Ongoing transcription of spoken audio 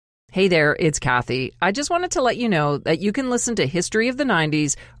Hey there, it's Kathy. I just wanted to let you know that you can listen to History of the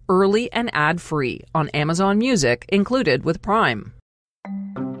 90s early and ad-free on Amazon Music, included with Prime.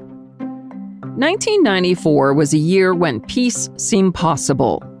 1994 was a year when peace seemed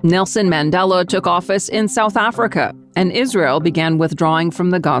possible. Nelson Mandela took office in South Africa, and Israel began withdrawing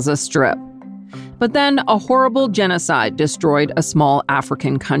from the Gaza Strip. But then a horrible genocide destroyed a small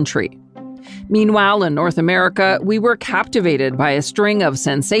African country. Meanwhile, in North America, we were captivated by a string of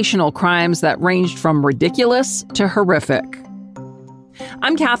sensational crimes that ranged from ridiculous to horrific.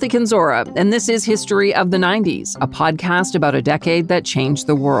 I'm Kathy Kinzora, and this is History of the 90s, a podcast about a decade that changed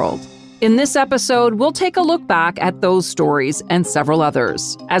the world. In this episode, we'll take a look back at those stories and several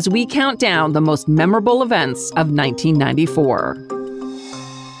others as we count down the most memorable events of 1994.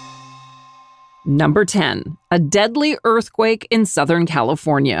 Number 10, a deadly earthquake in Southern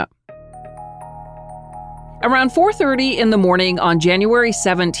California. Around 4:30 in the morning on January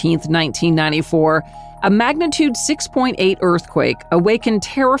 17, 1994, a magnitude 6.8 earthquake awakened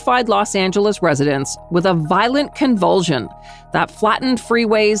terrified Los Angeles residents with a violent convulsion that flattened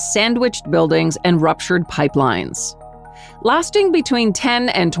freeways, sandwiched buildings, and ruptured pipelines. Lasting between 10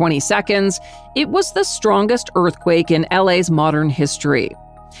 and 20 seconds, it was the strongest earthquake in LA's modern history,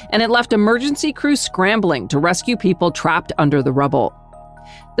 and it left emergency crews scrambling to rescue people trapped under the rubble.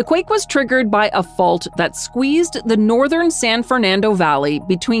 The quake was triggered by a fault that squeezed the northern San Fernando Valley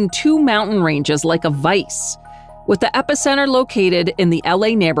between two mountain ranges like a vice, with the epicenter located in the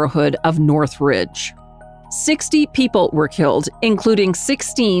LA neighborhood of Northridge. 60 people were killed, including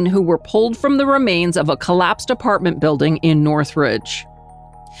 16 who were pulled from the remains of a collapsed apartment building in Northridge.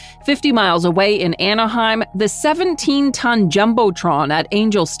 50 miles away in Anaheim, the 17-ton Jumbotron at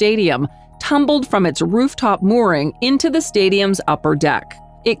Angel Stadium tumbled from its rooftop mooring into the stadium's upper deck.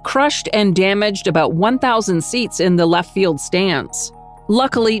 It crushed and damaged about 1,000 seats in the left field stands.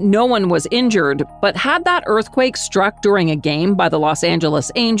 Luckily, no one was injured, but had that earthquake struck during a game by the Los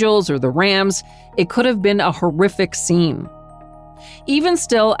Angeles Angels or the Rams, it could have been a horrific scene. Even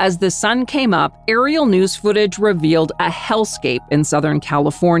still, as the sun came up, aerial news footage revealed a hellscape in Southern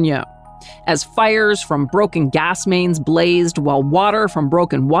California, as fires from broken gas mains blazed while water from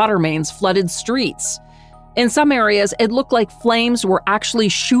broken water mains flooded streets. In some areas, it looked like flames were actually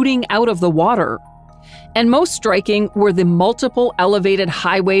shooting out of the water. And most striking were the multiple elevated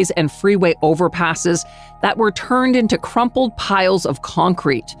highways and freeway overpasses that were turned into crumpled piles of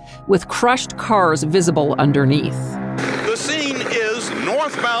concrete, with crushed cars visible underneath. The scene is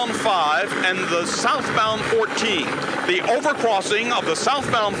northbound 5 and the southbound 14. The overcrossing of the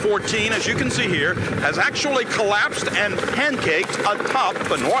southbound 14, as you can see here, has actually collapsed and pancaked atop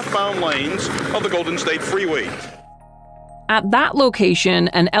the northbound lanes of the Golden State Freeway. At that location,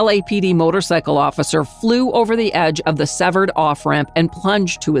 an LAPD motorcycle officer flew over the edge of the severed off-ramp and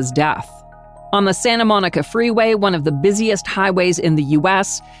plunged to his death. On the Santa Monica Freeway, one of the busiest highways in the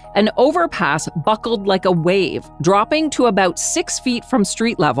U.S., an overpass buckled like a wave, dropping to about 6 feet from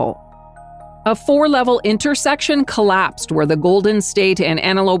street level. A 4-level intersection collapsed where the Golden State and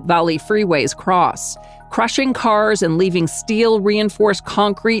Antelope Valley freeways cross, crushing cars and leaving steel-reinforced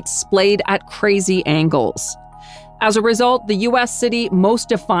concrete splayed at crazy angles. As a result, the U.S. city most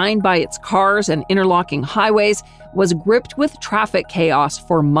defined by its cars and interlocking highways was gripped with traffic chaos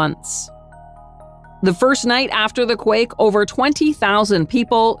for months. The first night after the quake, over 20,000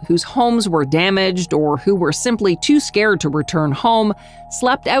 people whose homes were damaged or who were simply too scared to return home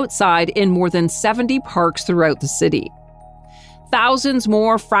slept outside in more than 70 parks throughout the city. Thousands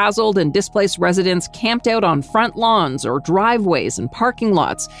more frazzled and displaced residents camped out on front lawns or driveways and parking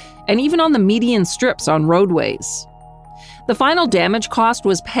lots, and even on the median strips on roadways. The final damage cost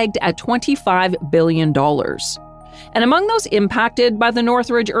was pegged at $25 billion. And among those impacted by the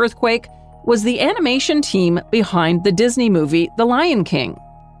Northridge earthquake was the animation team behind the Disney movie The Lion King.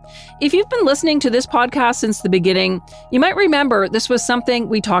 If you've been listening to this podcast since the beginning, you might remember this was something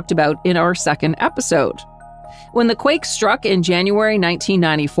we talked about in our second episode. When the quake struck in January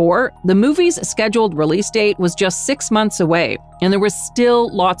 1994, the movie's scheduled release date was just 6 months away, and there was still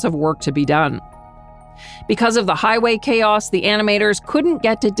lots of work to be done. Because of the highway chaos, the animators couldn't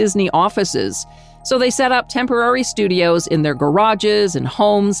get to Disney offices, so they set up temporary studios in their garages and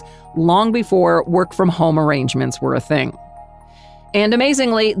homes long before work-from-home arrangements were a thing. And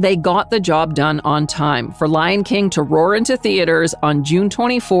amazingly, they got the job done on time for Lion King to roar into theaters on June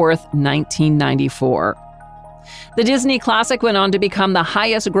 24th, 1994. The Disney classic went on to become the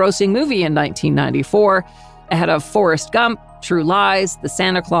highest-grossing movie in 1994, ahead of Forrest Gump, True Lies, The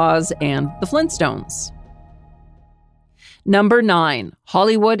Santa Claus, and The Flintstones. Number 9.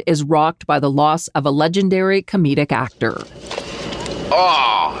 Hollywood is rocked by the loss of a legendary comedic actor.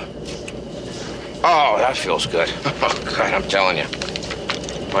 Ah, Oh, that feels good. Oh, God, I'm telling you.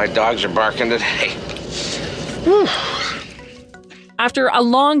 My dogs are barking today. Whew. After a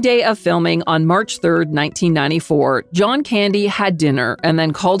long day of filming on March 3rd, 1994, John Candy had dinner and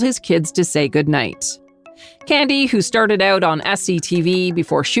then called his kids to say goodnight. Candy, who started out on SCTV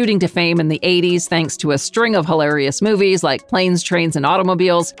before shooting to fame in the 80s thanks to a string of hilarious movies like Planes, Trains, and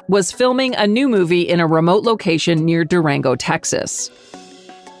Automobiles, was filming a new movie in a remote location near Durango, Texas.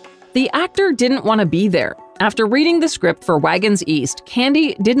 The actor didn't want to be there. After reading the script for Wagons East,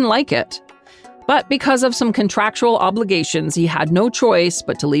 Candy didn't like it. But because of some contractual obligations, he had no choice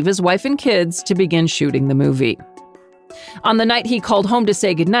but to leave his wife and kids to begin shooting the movie. On the night he called home to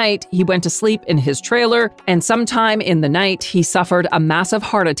say goodnight, he went to sleep in his trailer, and sometime in the night, he suffered a massive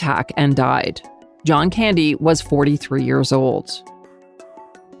heart attack and died. John Candy was 43 years old.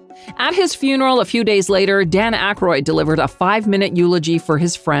 At his funeral a few days later, Dan Aykroyd delivered a 5-minute eulogy for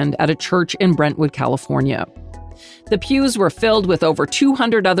his friend at a church in Brentwood, California. The pews were filled with over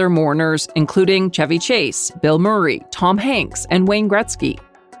 200 other mourners, including Chevy Chase, Bill Murray, Tom Hanks, and Wayne Gretzky.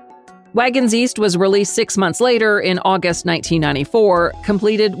 Wagons East was released 6 months later in August 1994,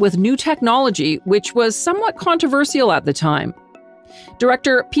 completed with new technology, which was somewhat controversial at the time.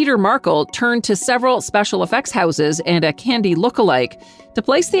 Director Peter Markle turned to several special effects houses and a Candy lookalike to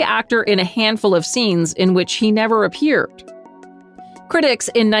place the actor in a handful of scenes in which he never appeared. Critics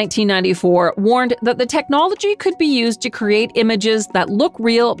in 1994 warned that the technology could be used to create images that look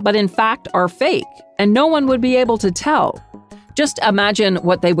real but in fact are fake, and no one would be able to tell. Just imagine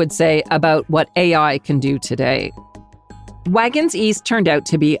what they would say about what AI can do today. Wagons East turned out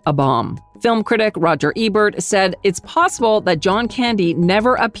to be a bomb. Film critic Roger Ebert said it's possible that John Candy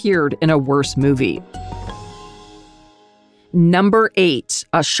never appeared in a worse movie. Number 8.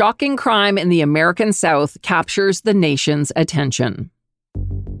 A shocking crime in the American South captures the nation's attention.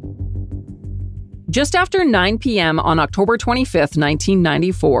 Just after 9 p.m. on October 25,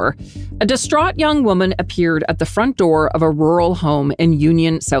 1994, a distraught young woman appeared at the front door of a rural home in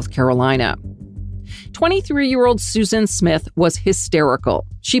Union, South Carolina. 23-year-old Susan Smith was hysterical.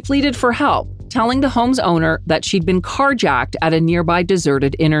 She pleaded for help, telling the home's owner that she'd been carjacked at a nearby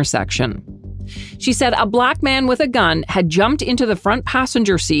deserted intersection. She said a black man with a gun had jumped into the front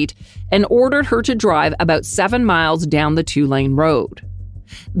passenger seat and ordered her to drive about 7 miles down the 2-lane road.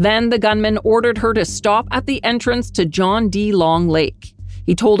 Then the gunman ordered her to stop at the entrance to John D. Long Lake.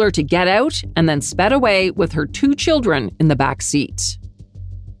 He told her to get out and then sped away with her 2 children in the back seat.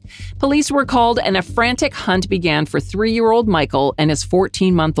 Police were called and a frantic hunt began for 3-year-old Michael and his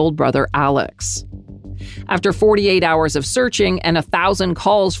 14-month-old brother Alex. After 48 hours of searching and 1,000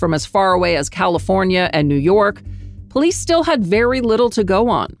 calls from as far away as California and New York, police still had very little to go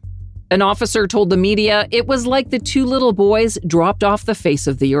on. An officer told the media it was like the 2 little boys dropped off the face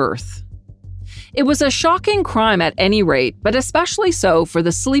of the earth. It was a shocking crime at any rate, but especially so for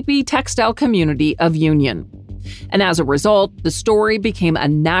the sleepy textile community of Union. And as a result, the story became a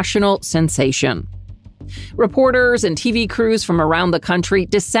national sensation. Reporters and TV crews from around the country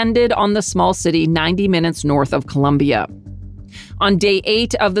descended on the small city 90 minutes north of Columbia. On day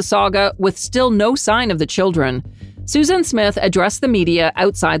 8 of the saga, with still no sign of the children, Susan Smith addressed the media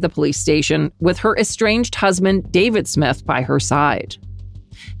outside the police station with her estranged husband, David Smith, by her side.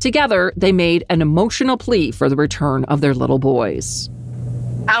 Together, they made an emotional plea for the return of their little boys.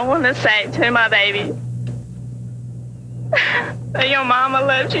 I want to say to my baby that your mama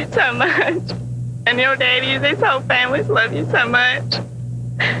loves you so much, and your daddy and his whole family love you so much.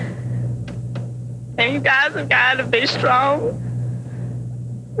 And you guys have got to be strong,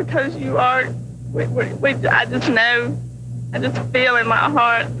 because you are. I just know, I just feel in my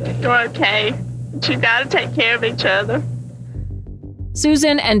heart that you're okay. But you got to take care of each other.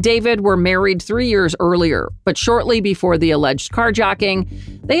 Susan and David were married 3 years earlier, but shortly before the alleged carjacking,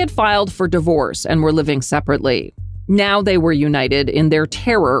 they had filed for divorce and were living separately. Now they were united in their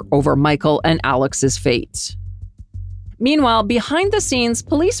terror over Michael and Alex's fate. Meanwhile, behind the scenes,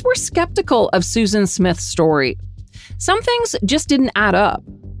 police were skeptical of Susan Smith's story. Some things just didn't add up.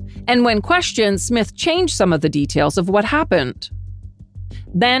 And when questioned, Smith changed some of the details of what happened.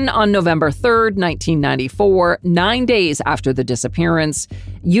 Then, on November 3rd, 1994, 9 days after the disappearance,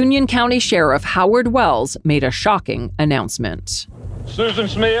 Union County Sheriff Howard Wells made a shocking announcement. Susan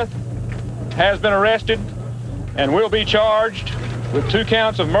Smith has been arrested and will be charged with 2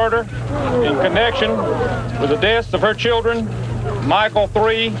 counts of murder in connection with the deaths of her children, Michael,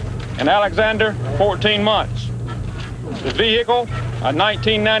 3, and Alexander, 14 months. The vehicle, a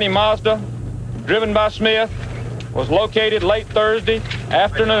 1990 Mazda, driven by Smith, was located late Thursday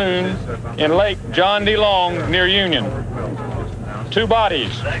afternoon in Lake John D. Long near Union. 2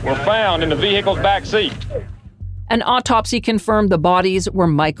 bodies were found in the vehicle's back seat. An autopsy confirmed the bodies were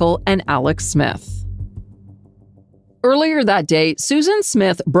Michael and Alex Smith. Earlier that day, Susan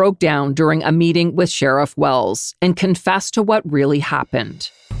Smith broke down during a meeting with Sheriff Wells and confessed to what really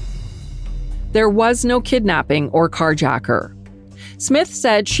happened. There was no kidnapping or carjacker. Smith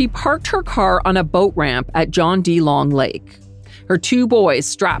said she parked her car on a boat ramp at John D. Long Lake, her 2 boys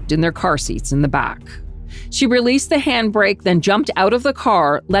strapped in their car seats in the back. She released the handbrake, then jumped out of the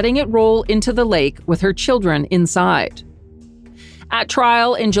car, letting it roll into the lake with her children inside. At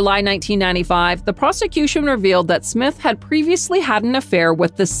trial in July 1995, the prosecution revealed that Smith had previously had an affair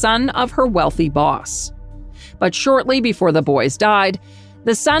with the son of her wealthy boss. But shortly before the boys died,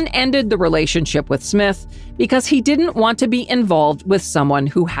 the son ended the relationship with Smith because he didn't want to be involved with someone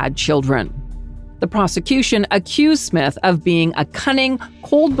who had children. The prosecution accused Smith of being a cunning,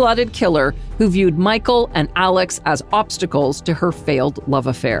 cold-blooded killer who viewed Michael and Alex as obstacles to her failed love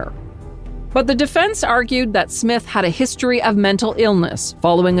affair. But the defense argued that Smith had a history of mental illness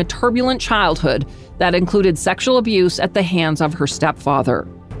following a turbulent childhood that included sexual abuse at the hands of her stepfather.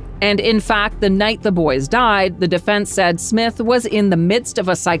 And in fact, the night the boys died, the defense said Smith was in the midst of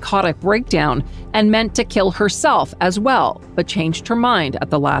a psychotic breakdown and meant to kill herself as well, but changed her mind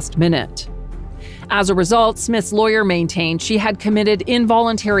at the last minute. As a result, Smith's lawyer maintained she had committed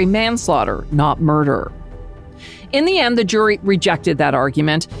involuntary manslaughter, not murder. In the end, the jury rejected that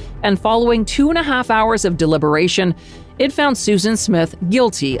argument, and following 2.5 hours of deliberation, it found Susan Smith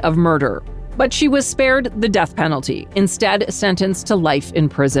guilty of murder. But she was spared the death penalty, instead sentenced to life in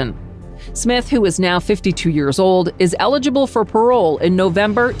prison. Smith, who is now 52 years old, is eligible for parole in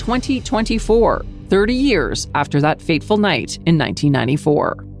November 2024, 30 years after that fateful night in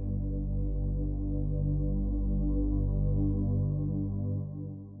 1994.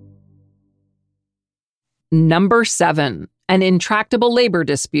 Number 7. An intractable labor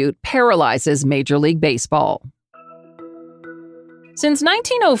dispute paralyzes Major League Baseball. Since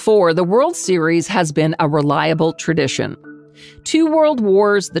 1904, the World Series has been a reliable tradition. 2 world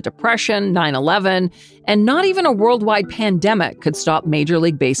wars, the Depression, 9/11, and not even a worldwide pandemic could stop Major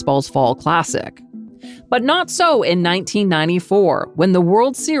League Baseball's Fall Classic. But not so in 1994, when the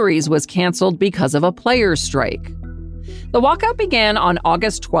World Series was canceled because of a players' strike. The walkout began on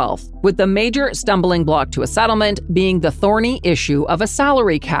August 12th, with the major stumbling block to a settlement being the thorny issue of a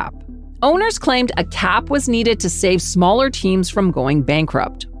salary cap. Owners claimed a cap was needed to save smaller teams from going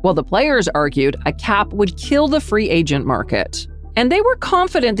bankrupt, while the players argued a cap would kill the free agent market. And they were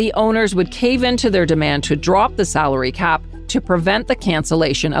confident the owners would cave into their demand to drop the salary cap to prevent the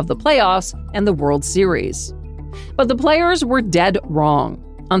cancellation of the playoffs and the World Series. But the players were dead wrong.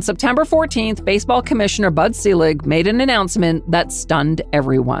 On September 14th, Baseball Commissioner Bud Selig made an announcement that stunned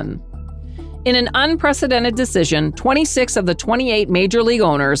everyone. In an unprecedented decision, 26 of the 28 major league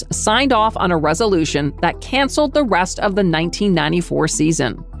owners signed off on a resolution that canceled the rest of the 1994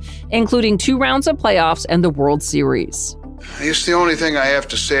 season, including 2 rounds of playoffs and the World Series. I guess the only thing I have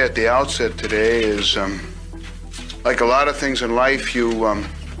to say at the outset today is, like a lot of things in life, you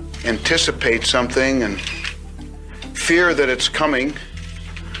anticipate something and fear that it's coming,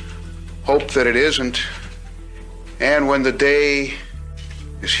 hope that it isn't, and when the day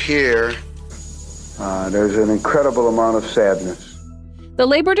is here, there's an incredible amount of sadness. The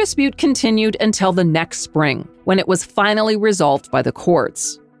labor dispute continued until the next spring, when it was finally resolved by the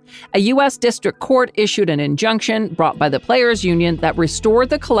courts. A U.S. District Court issued an injunction brought by the Players Union that restored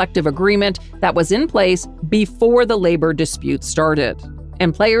the collective agreement that was in place before the labor dispute started.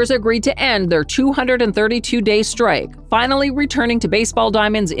 And players agreed to end their 232-day strike, finally returning to baseball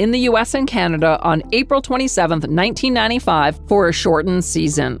diamonds in the U.S. and Canada on April 27, 1995, for a shortened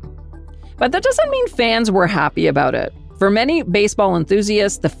season. But that doesn't mean fans were happy about it. For many baseball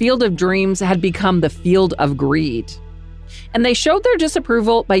enthusiasts, the Field of Dreams had become the Field of Greed. And they showed their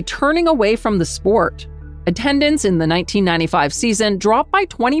disapproval by turning away from the sport. Attendance in the 1995 season dropped by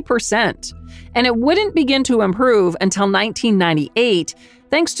 20%, and it wouldn't begin to improve until 1998,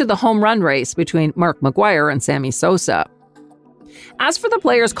 thanks to the home run race between Mark McGwire and Sammy Sosa. As for the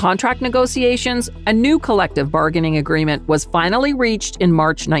players' contract negotiations, a new collective bargaining agreement was finally reached in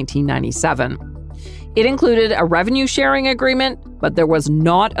March 1997. It included a revenue-sharing agreement, but there was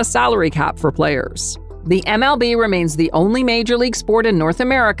not a salary cap for players. The MLB remains the only major league sport in North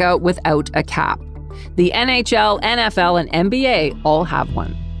America without a cap. The NHL, NFL, and NBA all have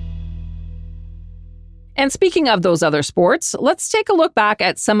one. And speaking of those other sports, let's take a look back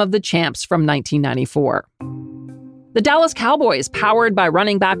at some of the champs from 1994. The Dallas Cowboys, powered by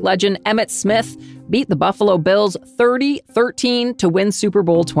running back legend Emmitt Smith, beat the Buffalo Bills 30-13 to win Super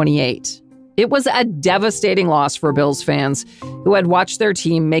Bowl 28. It was a devastating loss for Bills fans who had watched their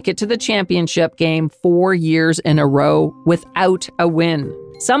team make it to the championship game 4 years in a row without a win.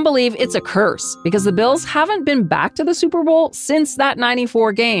 Some believe it's a curse because the Bills haven't been back to the Super Bowl since that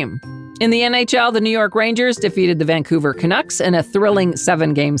 '94 game. In the NHL, the New York Rangers defeated the Vancouver Canucks in a thrilling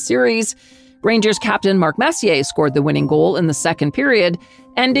 7-game series. Rangers captain Mark Messier scored the winning goal in the second period,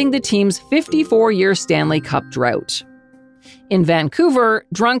 ending the team's 54-year Stanley Cup drought. In Vancouver,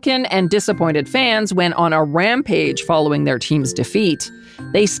 drunken and disappointed fans went on a rampage following their team's defeat.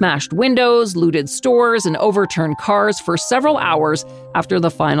 They smashed windows, looted stores, and overturned cars for several hours after the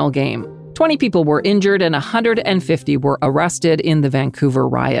final game. 20 people were injured and 150 were arrested in the Vancouver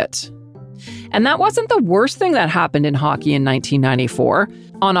riot. And that wasn't the worst thing that happened in hockey in 1994.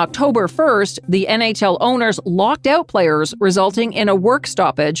 On October 1st, the NHL owners locked out players, resulting in a work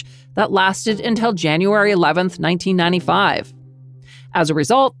stoppage that lasted until January 11th, 1995. As a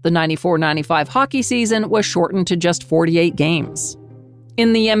result, the 94-95 hockey season was shortened to just 48 games.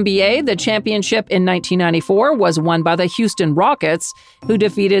 In the NBA, the championship in 1994 was won by the Houston Rockets, who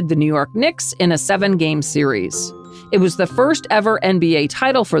defeated the New York Knicks in a 7-game series. It was the first ever NBA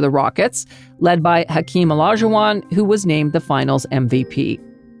title for the Rockets, led by Hakeem Olajuwon, who was named the finals MVP.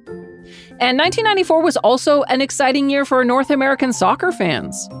 And 1994 was also an exciting year for North American soccer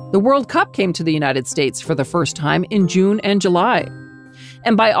fans. The World Cup came to the United States for the first time in June and July.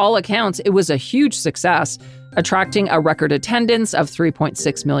 And by all accounts, it was a huge success, attracting a record attendance of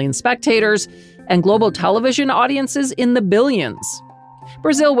 3.6 million spectators and global television audiences in the billions.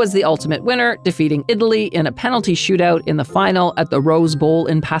 Brazil was the ultimate winner, defeating Italy in a penalty shootout in the final at the Rose Bowl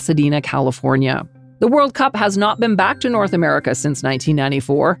in Pasadena, California. The World Cup has not been back to North America since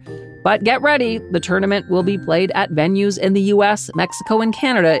 1994, but get ready, the tournament will be played at venues in the US, Mexico, and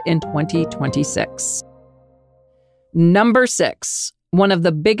Canada in 2026. Number 6. One of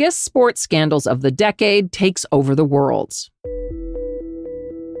the biggest sports scandals of the decade takes over the world.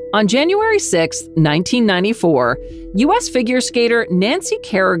 On January 6, 1994, U.S. figure skater Nancy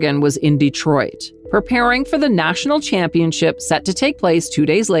Kerrigan was in Detroit, preparing for the national championship set to take place 2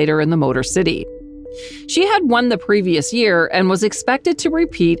 days later in the Motor City. She had won the previous year and was expected to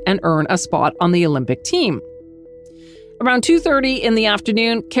repeat and earn a spot on the Olympic team. Around 2:30 in the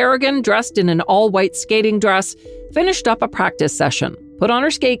afternoon, Kerrigan, dressed in an all-white skating dress, finished up a practice session, put on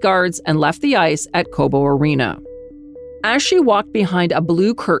her skate guards, and left the ice at Cobo Arena. As she walked behind a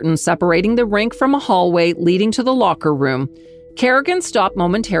blue curtain separating the rink from a hallway leading to the locker room, Kerrigan stopped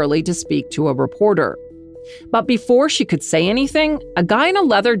momentarily to speak to a reporter. But before she could say anything, a guy in a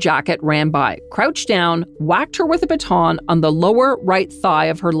leather jacket ran by, crouched down, whacked her with a baton on the lower right thigh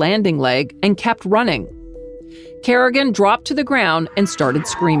of her landing leg, and kept running. Kerrigan dropped to the ground and started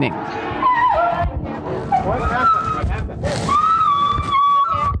screaming. What happened?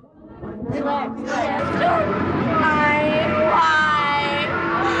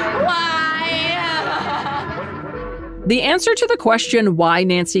 The answer to the question why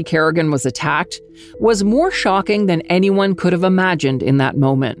Nancy Kerrigan was attacked was more shocking than anyone could have imagined in that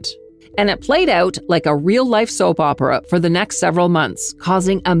moment. And it played out like a real-life soap opera for the next several months,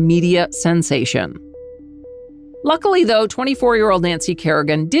 causing a media sensation. Luckily, though, 24-year-old Nancy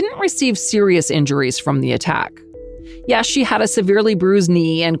Kerrigan didn't receive serious injuries from the attack. Yes, she had a severely bruised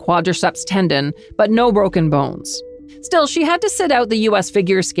knee and quadriceps tendon, but no broken bones. Still, she had to sit out the U.S.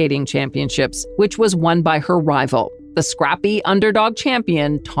 Figure Skating Championships, which was won by her rival, the scrappy underdog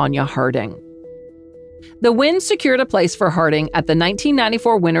champion Tonya Harding. The win secured a place for Harding at the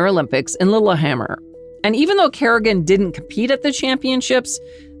 1994 Winter Olympics in Lillehammer. And even though Kerrigan didn't compete at the championships,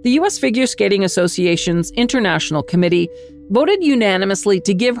 the U.S. Figure Skating Association's International Committee voted unanimously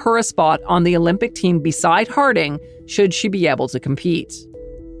to give her a spot on the Olympic team beside Harding should she be able to compete.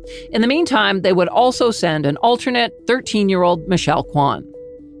 In the meantime, they would also send an alternate 13-year-old Michelle Kwan.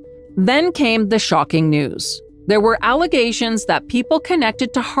 Then came the shocking news. There were allegations that people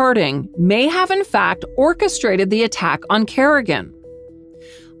connected to Harding may have in fact orchestrated the attack on Kerrigan.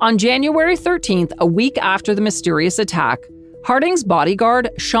 On January 13th, a week after the mysterious attack, Harding's bodyguard,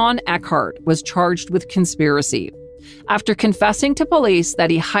 Sean Eckhart, was charged with conspiracy after confessing to police that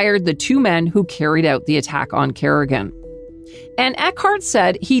he hired the two men who carried out the attack on Kerrigan. And Eckhart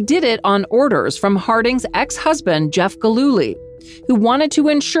said he did it on orders from Harding's ex-husband, Jeff Gillooly, who wanted to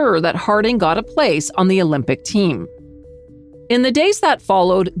ensure that Harding got a place on the Olympic team. In the days that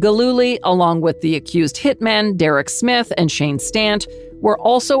followed, Gillooly, along with the accused hitmen Derek Smith and Shane Stant, were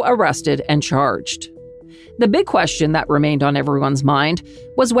also arrested and charged. The big question that remained on everyone's mind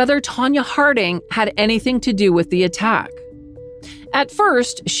was whether Tonya Harding had anything to do with the attack. At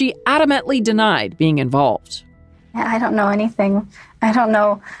first, she adamantly denied being involved. I don't know anything. I don't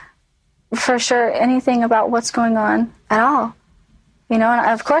know for sure anything about what's going on at all. You know, and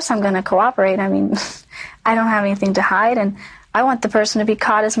of course I'm going to cooperate. I mean, I don't have anything to hide, and I want the person to be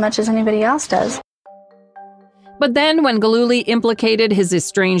caught as much as anybody else does. But then when Gillooly implicated his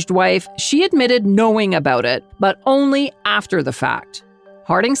estranged wife, she admitted knowing about it, but only after the fact.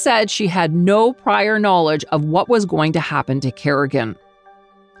 Harding said she had no prior knowledge of what was going to happen to Kerrigan.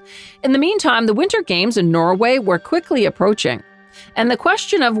 In the meantime, the Winter Games in Norway were quickly approaching, and the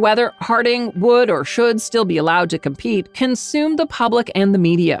question of whether Harding would or should still be allowed to compete consumed the public and the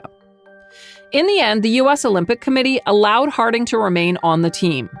media. In the end, the U.S. Olympic Committee allowed Harding to remain on the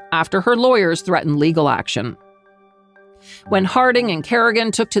team after her lawyers threatened legal action. When Harding and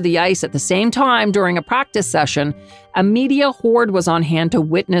Kerrigan took to the ice at the same time during a practice session, a media horde was on hand to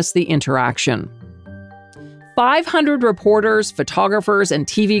witness the interaction. 500 reporters, photographers, and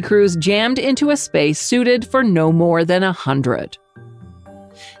TV crews jammed into a space suited for no more than 100.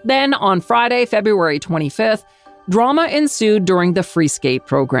 Then, on Friday, February 25th, drama ensued during the free skate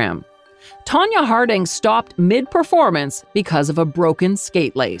program. Tonya Harding stopped mid-performance because of a broken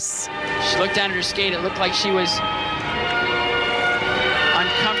skate lace. She looked down at her skate. It looked like she was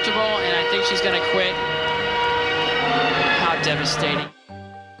uncomfortable, and I think she's going to quit. How devastating.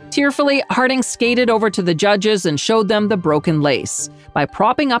 Tearfully, Harding skated over to the judges and showed them the broken lace by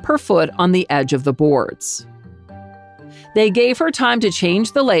propping up her foot on the edge of the boards. They gave her time to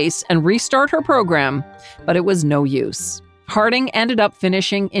change the lace and restart her program, but it was no use. Harding ended up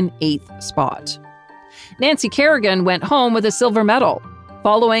finishing in 8th spot. Nancy Kerrigan went home with a silver medal,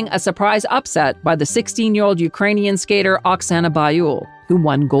 following a surprise upset by the 16-year-old Ukrainian skater Oksana Bayul, who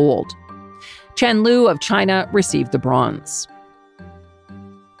won gold. Chen Lu of China received the bronze.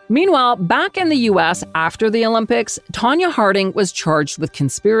 Meanwhile, back in the U.S. after the Olympics, Tonya Harding was charged with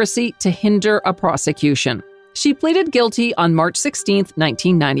conspiracy to hinder a prosecution. She pleaded guilty on March 16,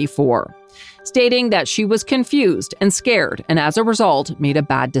 1994, stating that she was confused and scared and as a result made a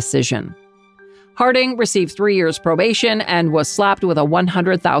bad decision. Harding received 3 years probation and was slapped with a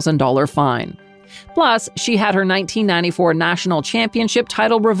 $100,000 fine. Plus, she had her 1994 national championship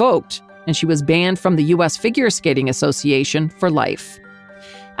title revoked, and she was banned from the U.S. Figure Skating Association for life.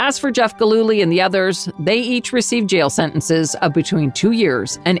 As for Jeff Gillooly and the others, they each received jail sentences of between 2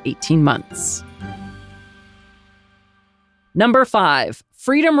 years and 18 months. Number 5.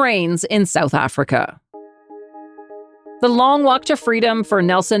 Freedom reigns in South Africa. The long walk to freedom for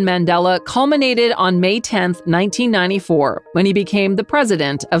Nelson Mandela culminated on May 10, 1994, when he became the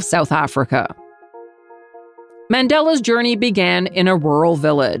president of South Africa. Mandela's journey began in a rural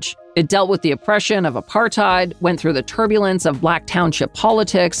village. It dealt with the oppression of apartheid, went through the turbulence of black township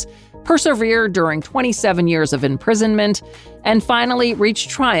politics, persevered during 27 years of imprisonment, and finally reached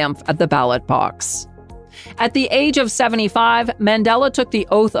triumph at the ballot box. At the age of 75, Mandela took the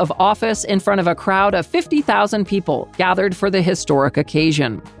oath of office in front of a crowd of 50,000 people gathered for the historic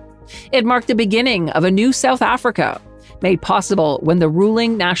occasion. It marked the beginning of a new South Africa, made possible when the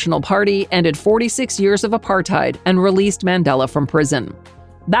ruling National Party ended 46 years of apartheid and released Mandela from prison.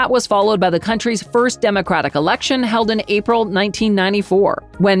 That was followed by the country's first democratic election held in April 1994,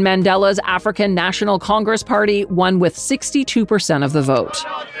 when Mandela's African National Congress Party won with 62% of the vote.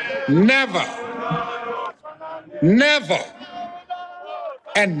 Never, never,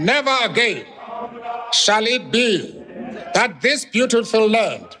 and never again shall it be that this beautiful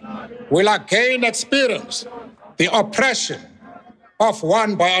land will again experience the oppression of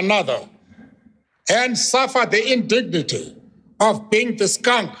one by another and suffer the indignity of being the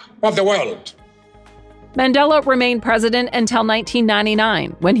skunk of the world. Mandela remained president until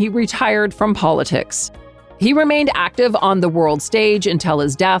 1999, when he retired from politics. He remained active on the world stage until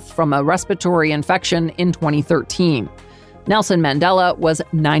his death from a respiratory infection in 2013. Nelson Mandela was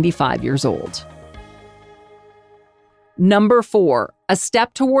 95 years old. Number 4. A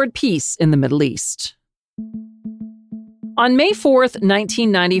step toward peace in the Middle East. On May 4,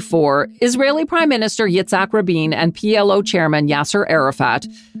 1994, Israeli Prime Minister Yitzhak Rabin and PLO Chairman Yasser Arafat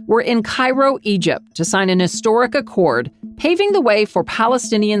were in Cairo, Egypt, to sign an historic accord paving the way for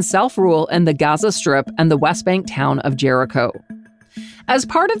Palestinian self-rule in the Gaza Strip and the West Bank town of Jericho. As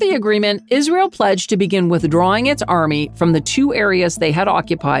part of the agreement, Israel pledged to begin withdrawing its army from the 2 areas they had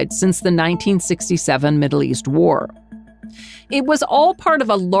occupied since the 1967 Middle East War. It was all part of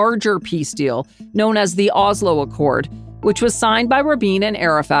a larger peace deal known as the Oslo Accord, which was signed by Rabin and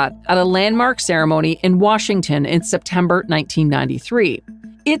Arafat at a landmark ceremony in Washington in September 1993.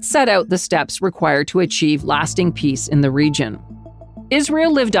 It set out the steps required to achieve lasting peace in the region.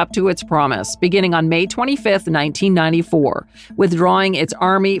 Israel lived up to its promise, beginning on May 25, 1994, withdrawing its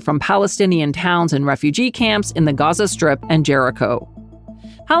army from Palestinian towns and refugee camps in the Gaza Strip and Jericho.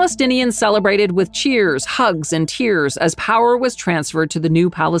 Palestinians celebrated with cheers, hugs, and tears as power was transferred to the new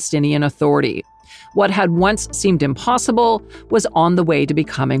Palestinian Authority. What had once seemed impossible was on the way to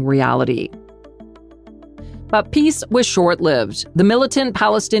becoming reality. But peace was short-lived. The militant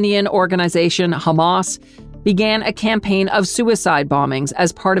Palestinian organization Hamas began a campaign of suicide bombings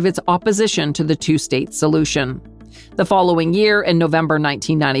as part of its opposition to the two-state solution. The following year, in November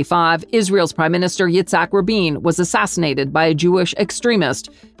 1995, Israel's Prime Minister Yitzhak Rabin was assassinated by a Jewish extremist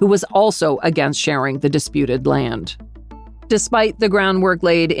who was also against sharing the disputed land. Despite the groundwork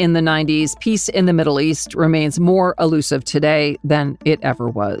laid in the 90s, peace in the Middle East remains more elusive today than it ever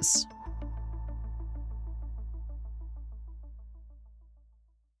was.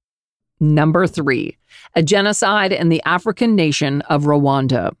 Number 3, a genocide in the African nation of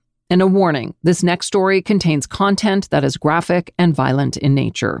Rwanda. And a warning, this next story contains content that is graphic and violent in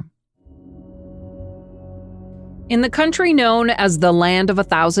nature. In the country known as the Land of a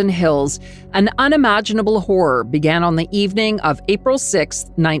Thousand Hills, an unimaginable horror began on the evening of April 6,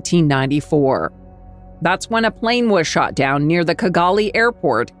 1994. That's when a plane was shot down near the Kigali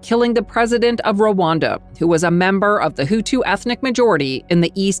airport, killing the president of Rwanda, who was a member of the Hutu ethnic majority in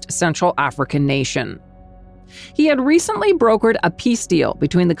the East Central African nation. He had recently brokered a peace deal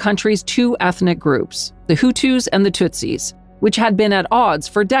between the country's two ethnic groups, the Hutus and the Tutsis, which had been at odds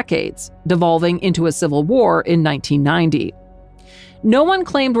for decades, devolving into a civil war in 1990. No one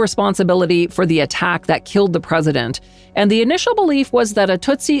claimed responsibility for the attack that killed the president, and the initial belief was that a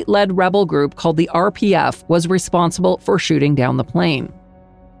Tutsi-led rebel group called the RPF was responsible for shooting down the plane.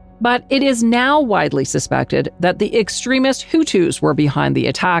 But it is now widely suspected that the extremist Hutus were behind the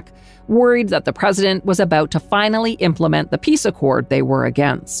attack, worried that the president was about to finally implement the peace accord they were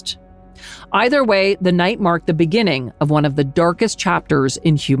against. Either way, the night marked the beginning of one of the darkest chapters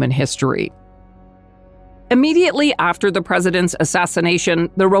in human history. Immediately after the president's assassination,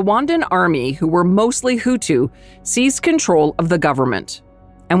 the Rwandan army, who were mostly Hutu, seized control of the government.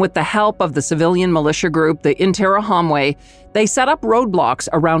 And with the help of the civilian militia group, the Interahamwe, they set up roadblocks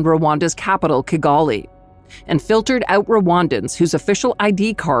around Rwanda's capital, Kigali, and filtered out Rwandans whose official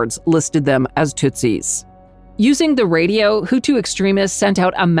ID cards listed them as Tutsis. Using the radio, Hutu extremists sent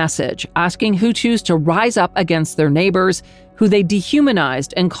out a message asking Hutus to rise up against their neighbors, who they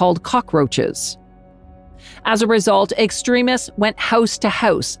dehumanized and called cockroaches. As a result, extremists went house to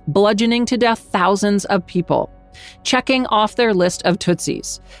house, bludgeoning to death thousands of people, checking off their list of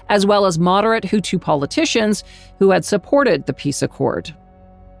Tutsis, as well as moderate Hutu politicians who had supported the peace accord.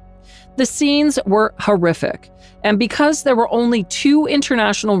 The scenes were horrific, and because there were only 2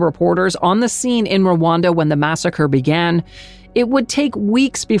 international reporters on the scene in Rwanda when the massacre began, it would take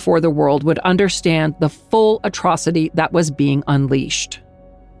weeks before the world would understand the full atrocity that was being unleashed.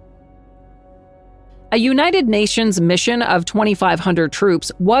 A United Nations mission of 2,500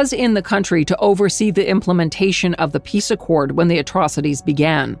 troops was in the country to oversee the implementation of the peace accord when the atrocities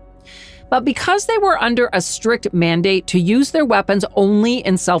began. But because they were under a strict mandate to use their weapons only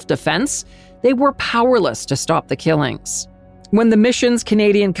in self-defense, they were powerless to stop the killings. When the mission's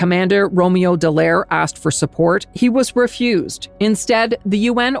Canadian commander, Romeo Dallaire, asked for support, he was refused. Instead, the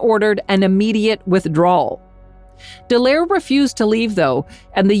UN ordered an immediate withdrawal. Dallaire refused to leave, though,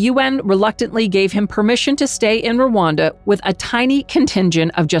 and the UN reluctantly gave him permission to stay in Rwanda with a tiny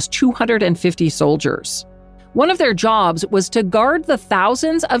contingent of just 250 soldiers. One of their jobs was to guard the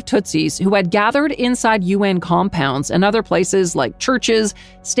thousands of Tutsis who had gathered inside UN compounds and other places like churches,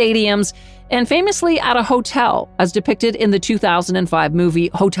 stadiums, and famously at a hotel, as depicted in the 2005 movie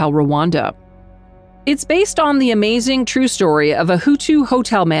Hotel Rwanda. It's based on the amazing true story of a Hutu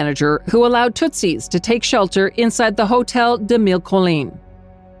hotel manager who allowed Tutsis to take shelter inside the Hotel de Mille Collines.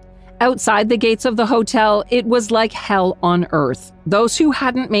 Outside the gates of the hotel, it was like hell on earth. Those who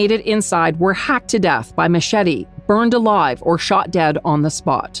hadn't made it inside were hacked to death by machete, burned alive, or shot dead on the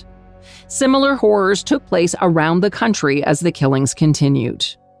spot. Similar horrors took place around the country as the killings continued.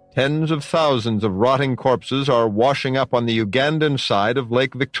 Tens of thousands of rotting corpses are washing up on the Ugandan side of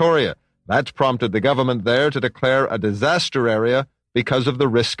Lake Victoria. That's prompted the government there to declare a disaster area because of the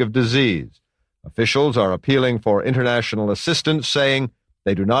risk of disease. Officials are appealing for international assistance, saying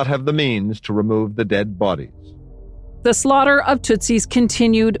they do not have the means to remove the dead bodies. The slaughter of Tutsis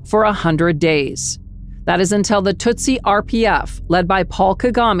continued for 100 days. That is until the Tutsi RPF, led by Paul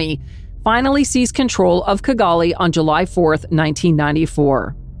Kagame, finally seized control of Kigali on July 4,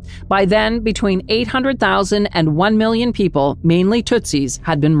 1994. By then, between 800,000 and 1 million people, mainly Tutsis,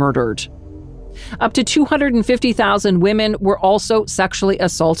 had been murdered. Up to 250,000 women were also sexually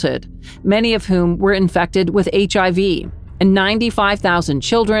assaulted, many of whom were infected with HIV, and 95,000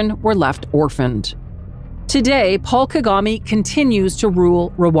 children were left orphaned. Today, Paul Kagame continues to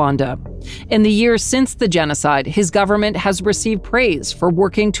rule Rwanda. In the years since the genocide, his government has received praise for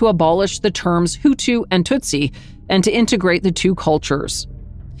working to abolish the terms Hutu and Tutsi and to integrate the two cultures.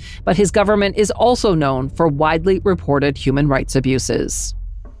 But his government is also known for widely reported human rights abuses.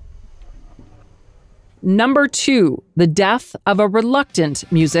 Number 2, the death of a reluctant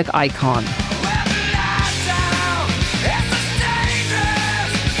music icon.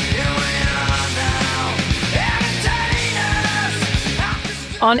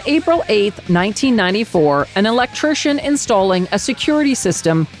 On April 8, 1994, an electrician installing a security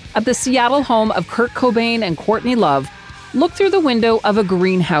system at the Seattle home of Kurt Cobain and Courtney Love looked through the window of a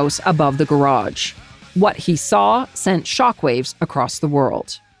greenhouse above the garage. What he saw sent shockwaves across the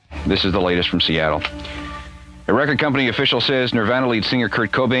world. This is the latest from Seattle. A record company official says Nirvana lead singer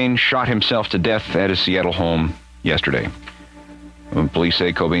Kurt Cobain shot himself to death at his Seattle home yesterday. Police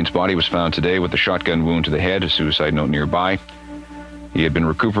say Cobain's body was found today with a shotgun wound to the head, a suicide note nearby. He had been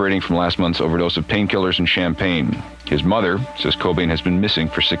recuperating from last month's overdose of painkillers and champagne. His mother says Cobain has been missing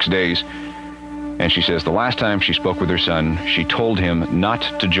for 6 days, and she says the last time she spoke with her son, she told him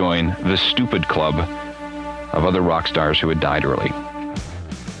not to join the stupid club of other rock stars who had died early.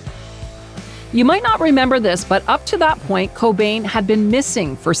 You might not remember this, but up to that point, Cobain had been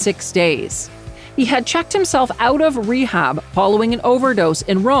missing for 6 days. He had checked himself out of rehab following an overdose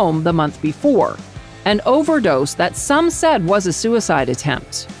in Rome the month before, an overdose that some said was a suicide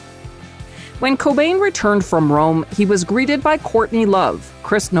attempt. When Cobain returned from Rome, he was greeted by Courtney Love,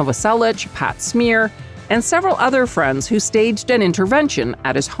 Chris Novoselic, Pat Smear, and several other friends who staged an intervention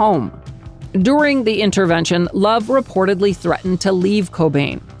at his home. During the intervention, Love reportedly threatened to leave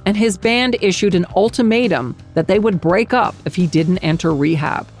Cobain, and his band issued an ultimatum that they would break up if he didn't enter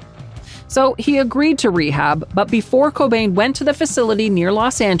rehab. So he agreed to rehab, but before Cobain went to the facility near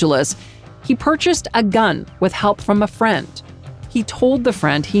Los Angeles, he purchased a gun with help from a friend. He told the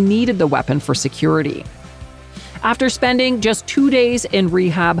friend he needed the weapon for security. After spending just 2 days in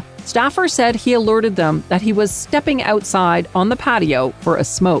rehab, staffers said he alerted them that he was stepping outside on the patio for a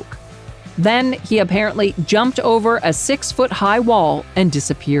smoke. Then he apparently jumped over a 6-foot-high wall and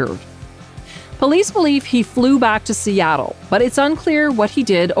disappeared. Police believe he flew back to Seattle, but it's unclear what he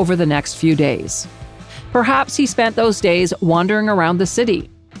did over the next few days. Perhaps he spent those days wandering around the city.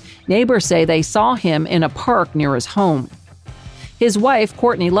 Neighbors say they saw him in a park near his home. His wife,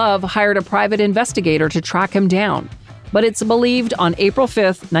 Courtney Love, hired a private investigator to track him down. But it's believed on April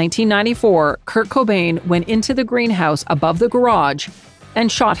 5, 1994, Kurt Cobain went into the greenhouse above the garage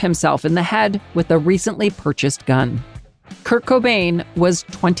and shot himself in the head with a recently purchased gun. Kurt Cobain was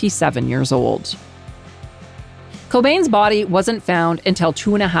 27 years old. Cobain's body wasn't found until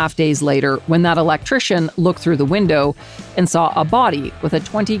 2.5 days later when that electrician looked through the window and saw a body with a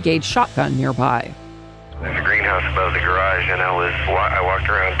 20-gauge shotgun nearby. There's a greenhouse above the garage, and I walked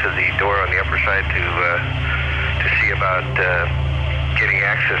around to the door on the upper side to see about getting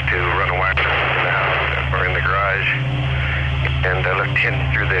access to run a wire in the house or in the garage. And I looked in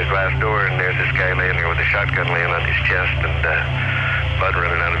through the glass door, and there's this guy laying there with a shotgun laying on his chest and blood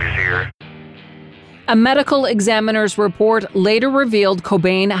running out of his ear. A medical examiner's report later revealed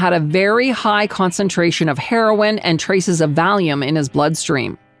Cobain had a very high concentration of heroin and traces of Valium in his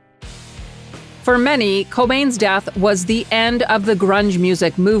bloodstream. For many, Cobain's death was the end of the grunge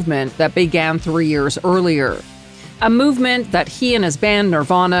music movement that began 3 years earlier. A movement that he and his band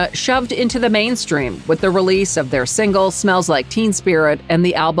Nirvana shoved into the mainstream with the release of their single Smells Like Teen Spirit and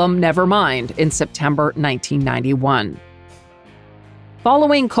the album Nevermind in September 1991.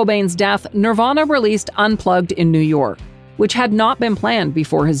 Following Cobain's death, Nirvana released Unplugged in New York, which had not been planned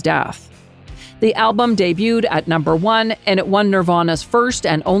before his death. The album debuted at number 1, and it won Nirvana's first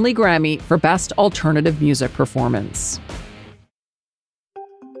and only Grammy for Best Alternative Music Performance.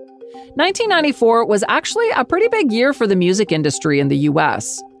 1994 was actually a pretty big year for the music industry in the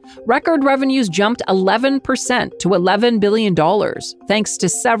US. Record revenues jumped 11% to $11 billion, thanks to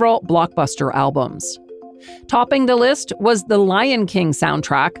several blockbuster albums. Topping the list was the Lion King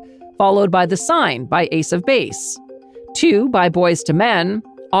soundtrack, followed by The Sign by Ace of Base, 2 by Boyz II Men,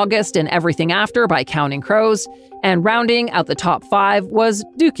 August and Everything After by Counting Crows, and rounding out the top 5 was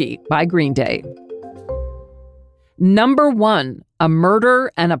Dookie by Green Day. Number 1, a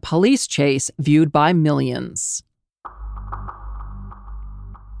murder and a police chase viewed by millions.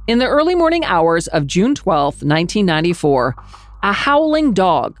 In the early morning hours of June 12, 1994, a howling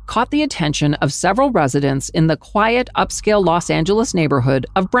dog caught the attention of several residents in the quiet, upscale Los Angeles neighborhood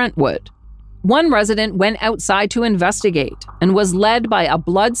of Brentwood. One resident went outside to investigate and was led by a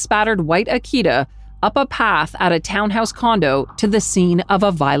blood-spattered white Akita up a path at a townhouse condo to the scene of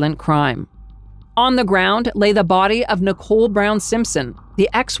a violent crime. On the ground lay the body of Nicole Brown Simpson, the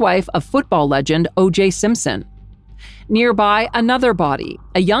ex-wife of football legend O.J. Simpson. Nearby, another body,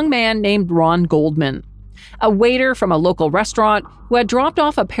 a young man named Ron Goldman, a waiter from a local restaurant who had dropped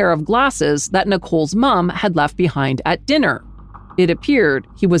off a pair of glasses that Nicole's mom had left behind at dinner. It appeared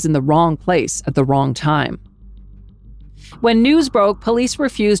he was in the wrong place at the wrong time. When news broke, police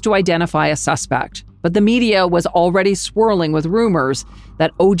refused to identify a suspect, but the media was already swirling with rumors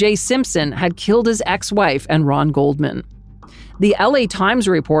that O.J. Simpson had killed his ex-wife and Ron Goldman. The LA Times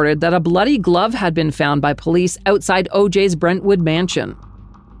reported that a bloody glove had been found by police outside O.J.'s Brentwood mansion.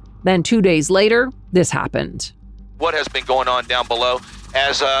 Then 2 days later, this happened. What has been going on down below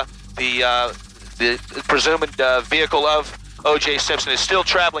as the presumed vehicle of O.J. Simpson is still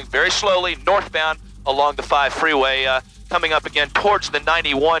traveling very slowly northbound along the 5 freeway, coming up again towards the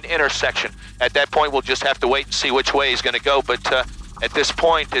 91 intersection. At that point, we'll just have to wait and see which way he's going to go. But at this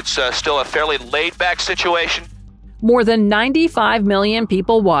point, it's still a fairly laid-back situation. More than 95 million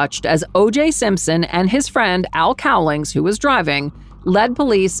people watched as O.J. Simpson and his friend Al Cowlings, who was driving, led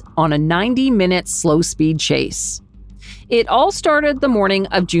police on a 90-minute slow-speed chase. It all started the morning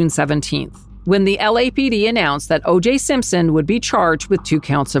of June 17th, when the LAPD announced that O.J. Simpson would be charged with 2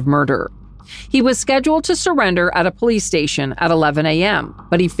 counts of murder. He was scheduled to surrender at a police station at 11 a.m.,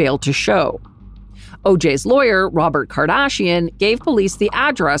 but he failed to show. O.J.'s lawyer, Robert Kardashian, gave police the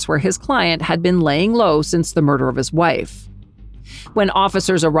address where his client had been laying low since the murder of his wife. When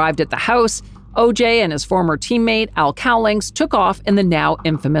officers arrived at the house, O.J. and his former teammate, Al Cowlings, took off in the now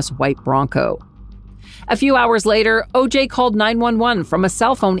infamous white Bronco. A few hours later, O.J. called 911 from a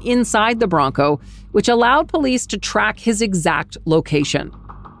cell phone inside the Bronco, which allowed police to track his exact location.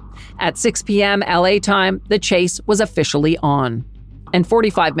 At 6 p.m. LA time, the chase was officially on. And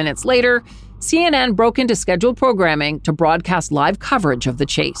 45 minutes later, CNN broke into scheduled programming to broadcast live coverage of the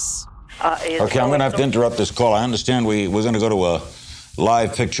chase. Okay, I'm going to have to interrupt this call. I understand we're going to go to a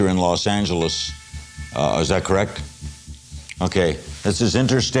live picture in Los Angeles. Is that correct? Okay, this is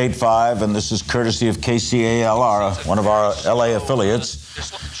Interstate 5, and this is courtesy of KCALR, one of our LA affiliates.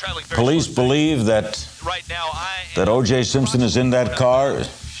 Police believe that O.J. Simpson is in that car.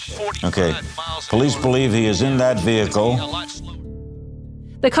 Okay, police believe he is in that vehicle.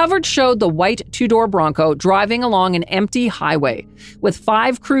 The coverage showed the white 2-door Bronco driving along an empty highway, with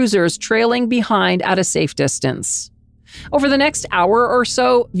 5 cruisers trailing behind at a safe distance. Over the next hour or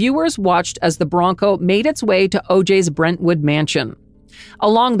so, viewers watched as the Bronco made its way to O.J.'s Brentwood mansion.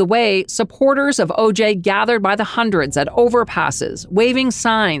 Along the way, supporters of O.J. gathered by the hundreds at overpasses, waving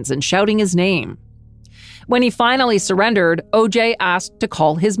signs and shouting his name. When he finally surrendered, O.J. asked to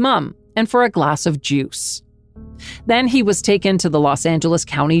call his mom and for a glass of juice. Then he was taken to the Los Angeles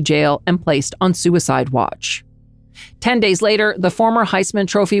County Jail and placed on suicide watch. 10 days later, the former Heisman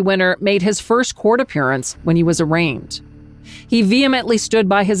Trophy winner made his first court appearance when he was arraigned. He vehemently stood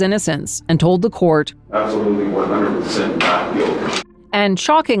by his innocence and told the court, "Absolutely 100% not guilty." And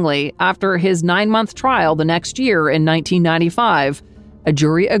shockingly, after his 9-month trial the next year in 1995, a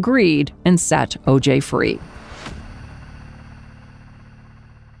jury agreed and set O.J. free.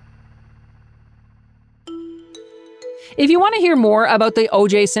 If you want to hear more about the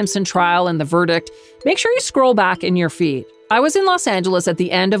O.J. Simpson trial and the verdict, make sure you scroll back in your feed. I was in Los Angeles at the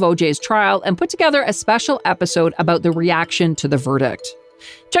end of O.J.'s trial and put together a special episode about the reaction to the verdict.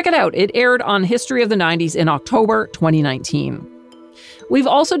 Check it out. It aired on History of the 90s in October 2019. We've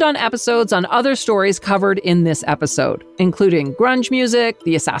also done episodes on other stories covered in this episode, including grunge music,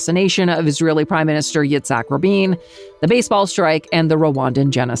 the assassination of Israeli Prime Minister Yitzhak Rabin, the baseball strike, and the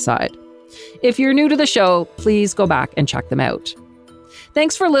Rwandan genocide. If you're new to the show, please go back and check them out.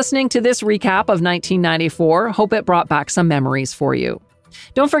 Thanks for listening to this recap of 1994. Hope it brought back some memories for you.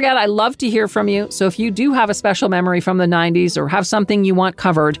 Don't forget, I love to hear from you, so if you do have a special memory from the 90s or have something you want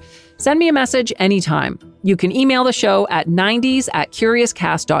covered, send me a message anytime. You can email the show at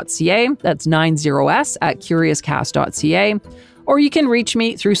 90s@curiouscast.ca, that's 90s@curiouscast.ca, or you can reach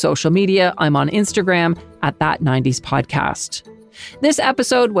me through social media. I'm on Instagram at @that90spodcast. This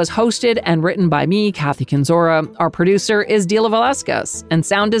episode was hosted and written by me, Kathy Kinzora. Our producer is Dila Velasquez, and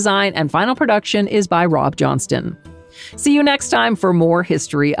sound design and final production is by Rob Johnston. See you next time for more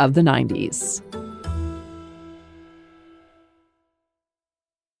history of the 90s.